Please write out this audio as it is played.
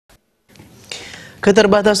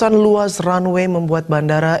Keterbatasan luas runway membuat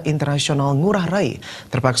Bandara Internasional Ngurah Rai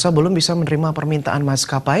terpaksa belum bisa menerima permintaan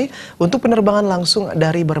maskapai untuk penerbangan langsung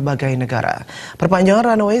dari berbagai negara.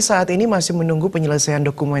 Perpanjangan runway saat ini masih menunggu penyelesaian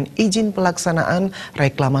dokumen izin pelaksanaan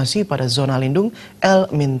reklamasi pada zona lindung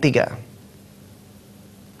L-3.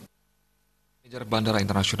 Manajer Bandara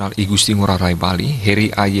Internasional I Gusti Ngurah Rai Bali,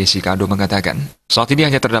 Heri A.Y. Sikado mengatakan, saat ini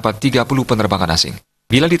hanya terdapat 30 penerbangan asing.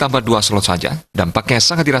 Bila ditambah 2 slot saja, dampaknya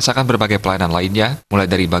sangat dirasakan berbagai pelayanan lainnya,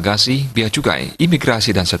 mulai dari bagasi, bea cukai,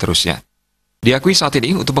 imigrasi, dan seterusnya. Diakui saat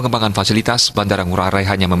ini untuk pengembangan fasilitas, Bandara Ngurah Rai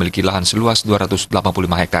hanya memiliki lahan seluas 285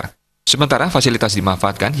 hektar. Sementara fasilitas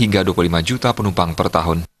dimanfaatkan hingga 25 juta penumpang per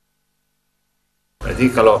tahun.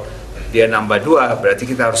 Berarti kalau dia nambah 2, berarti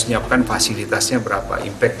kita harus menyiapkan fasilitasnya berapa,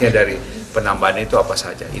 impactnya dari penambahan itu apa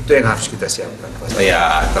saja. Itu yang harus kita siapkan.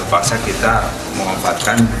 Ya terpaksa kita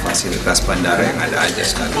memanfaatkan fasilitas bandara yang ada aja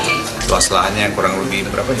sekarang. Luas lahannya yang kurang lebih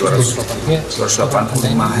berapa, 285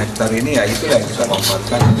 hektar ini, ya itu yang kita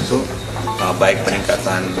manfaatkan untuk baik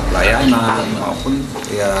peningkatan pelayanan maupun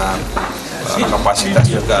ya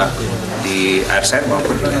kapasitas juga di airside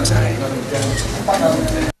maupun di landside.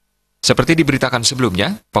 Seperti diberitakan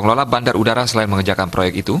sebelumnya, pengelola bandar udara selain mengerjakan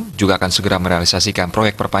proyek itu, juga akan segera merealisasikan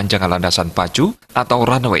proyek perpanjangan landasan pacu atau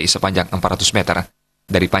runway sepanjang 400 meter.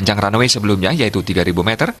 Dari panjang runway sebelumnya yaitu 3.000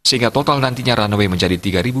 meter, sehingga total nantinya runway menjadi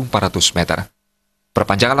 3.400 meter.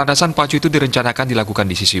 Perpanjangan landasan pacu itu direncanakan dilakukan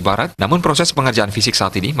di sisi barat, namun proses pengerjaan fisik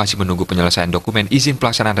saat ini masih menunggu penyelesaian dokumen izin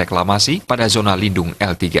pelaksanaan reklamasi pada zona lindung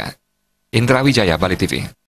L3. Indra Wijaya, Bali TV.